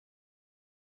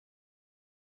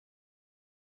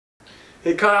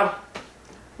Hey, Kyle.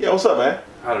 Yeah, what's up, man?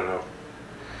 I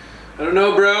don't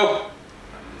know, bro.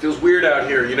 Feels weird out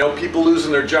here, you know? People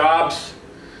losing their jobs.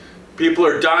 People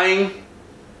are dying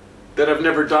that have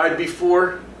never died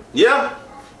before. Yeah.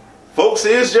 Folks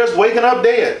is just waking up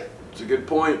dead. It's a good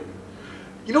point.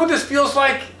 You know what this feels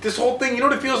like? This whole thing, you know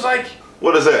what it feels like?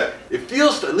 What is that? It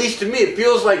feels, at least to me, it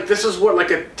feels like this is what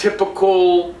like a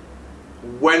typical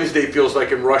Wednesday feels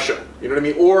like in Russia. You know what I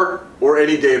mean? Or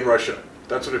any day in Russia.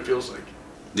 That's what it feels like.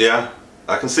 Yeah,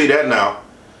 I can see that now.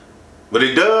 But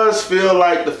it does feel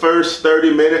like the first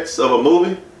 30 minutes of a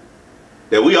movie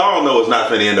that we all know is not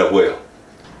going to end up well.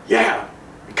 Yeah,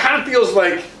 it kind of feels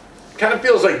like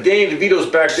Danny DeVito's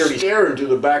back there staring through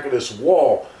the back of this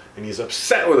wall, and he's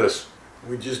upset with us.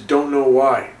 We just don't know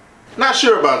why. Not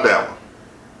sure about that one.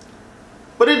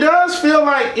 But it does feel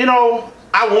like, you know,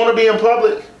 I want to be in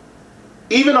public,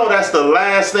 even though that's the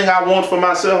last thing I want for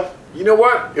myself. You know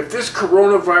what? If this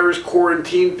coronavirus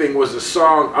quarantine thing was a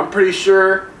song, I'm pretty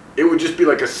sure it would just be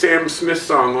like a Sam Smith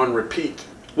song on repeat.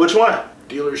 Which one?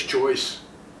 Dealer's Choice.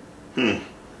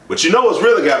 But you know what's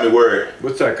really got me worried?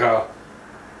 What's that, Kyle?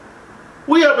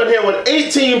 We up in here with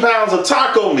 18 pounds of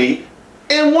taco meat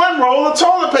and 1 roll of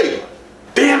toilet paper.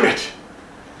 Damn it!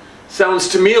 Sounds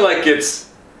to me like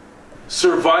it's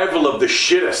survival of the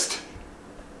shittest.